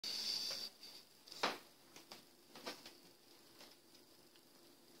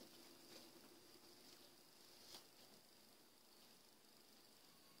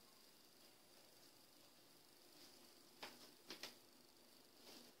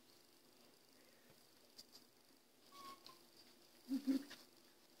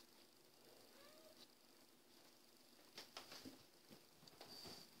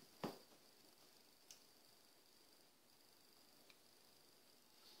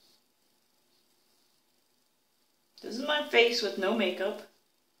This is my face with no makeup.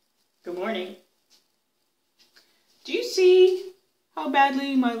 Good morning. Do you see how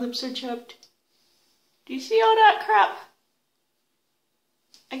badly my lips are chapped? Do you see all that crap?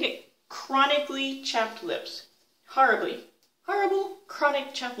 I get chronically chapped lips. Horribly. Horrible,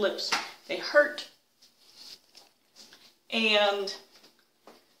 chronic chapped lips. They hurt. And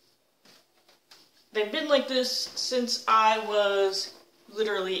they've been like this since I was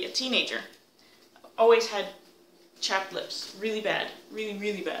literally a teenager. Always had chapped lips. Really bad. Really,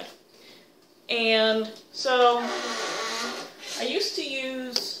 really bad. And so I used to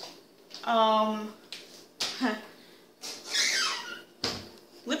use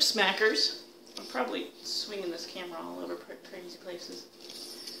lip smackers. I'm probably swinging this camera all over crazy places.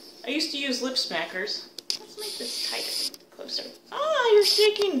 I used to use lip smackers. Let's make this tighter, closer. Ah, you're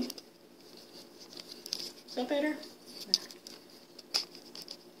sticking. Is that better?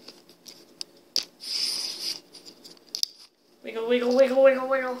 Wiggle, wiggle, wiggle, wiggle,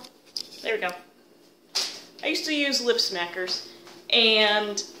 wiggle. There we go. I used to use lip smackers,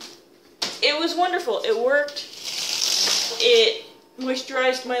 and it was wonderful. It worked. It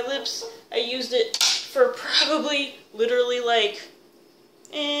moisturized my lips. I used it for probably, literally like,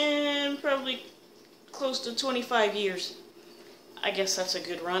 probably close to 25 years. I guess that's a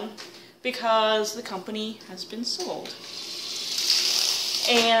good run, because the company has been sold.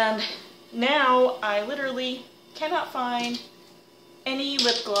 And now I literally cannot find any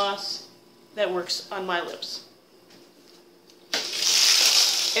lip gloss that works on my lips.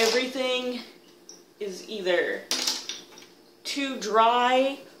 Everything is either too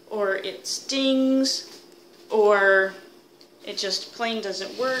dry, or it stings, or it just plain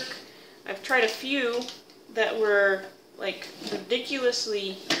doesn't work. I've tried a few that were like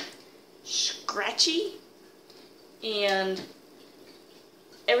ridiculously scratchy, and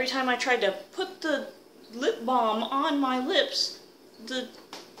every time I tried to put the lip balm on my lips, the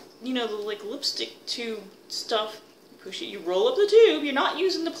like lipstick tube stuff, you push it, you roll up the tube, you're not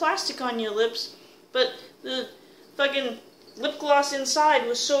using the plastic on your lips, but the fucking lip gloss inside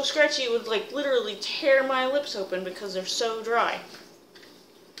was so scratchy it would like literally tear my lips open because they're so dry.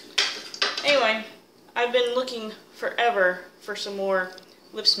 Anyway, I've been looking forever for some more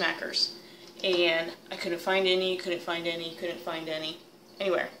lip smackers, and I couldn't find any, couldn't find any,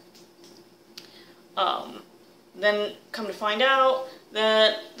 anywhere. Then come to find out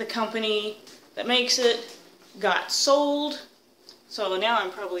that the company that makes it got sold, so now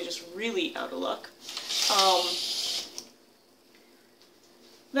I'm probably just really out of luck.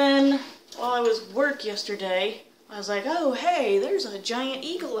 Then, while I was at work yesterday, I was like, oh hey, there's a giant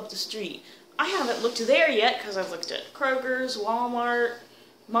eagle up the street. I haven't looked there yet, because I've looked at Kroger's, Walmart,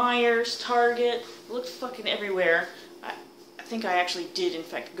 Myers, Target, looked fucking everywhere. I think I actually did, in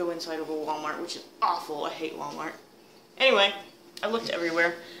fact, go inside of a Walmart, which is awful. I hate Walmart. Anyway, I looked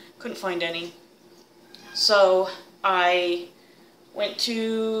everywhere. Couldn't find any. So I went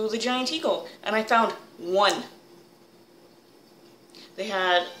to the Giant Eagle, and I found one. They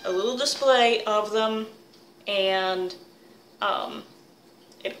had a little display of them, and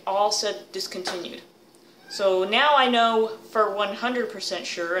it all said discontinued. So now I know for 100%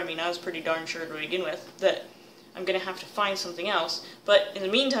 sure, I mean, I was pretty darn sure to begin with, that I'm going to have to find something else. But in the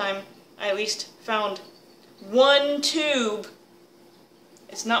meantime, I at least found one tube.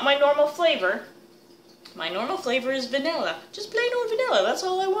 It's not my normal flavor. My normal flavor is vanilla. Just plain old vanilla, that's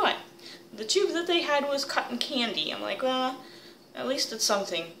all I want. The tube that they had was cotton candy. I'm like, well, at least it's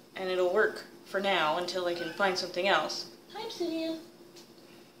something, and it'll work for now until I can find something else. Hi, Obsidian.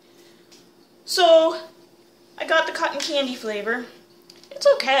 So, I got the cotton candy flavor. It's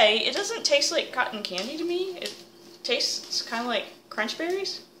okay. It doesn't taste like cotton candy to me. It tastes kind of like crunch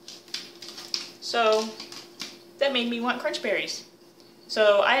berries. So, that made me want crunch berries.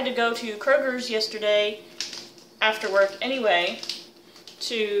 So, I had to go to Kroger's yesterday after work anyway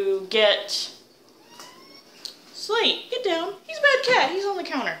to get Slate. Get down. He's a bad cat. He's on the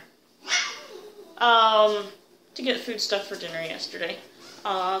counter. To get food stuff for dinner yesterday.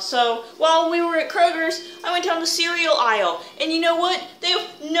 So, while we were at Kroger's, I went down the cereal aisle, and you know what? They have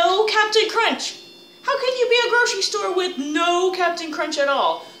no Captain Crunch. How can you be a grocery store with no Captain Crunch at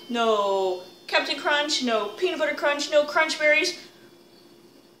all? No Captain Crunch, no Peanut Butter Crunch, no Crunch Berries.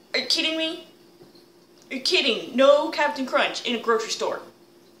 Are you kidding me? Are you kidding? No Captain Crunch in a grocery store.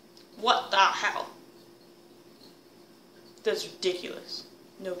 What the hell? That's ridiculous.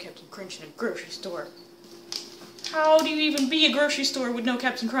 No Captain Crunch in a grocery store. How do you even be a grocery store with no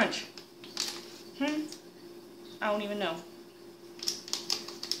Captain Crunch? I don't even know.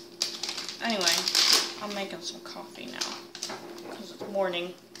 Anyway, I'm making some coffee now. Because it's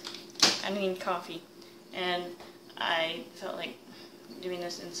morning. I need coffee. And I felt like doing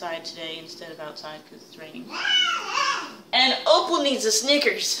this inside today instead of outside because it's raining. And Opal needs a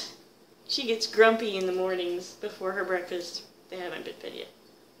Snickers. She gets grumpy in the mornings before her breakfast. They haven't been fed yet.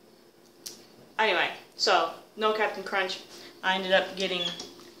 Anyway, so no Captain Crunch. I ended up getting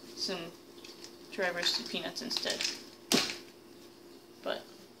some dry roasted peanuts instead. But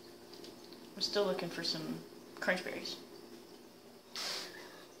I'm still looking for some crunch berries.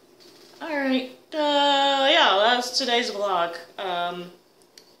 Alright, yeah, that's today's vlog.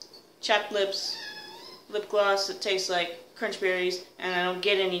 Chapped lips, lip gloss that tastes like crunch berries, and I don't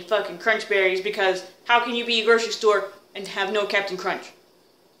get any fucking crunch berries because how can you be a grocery store and have no Captain Crunch?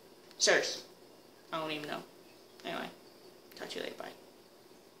 Sirs, I don't even know. Anyway, talk to you later, bye.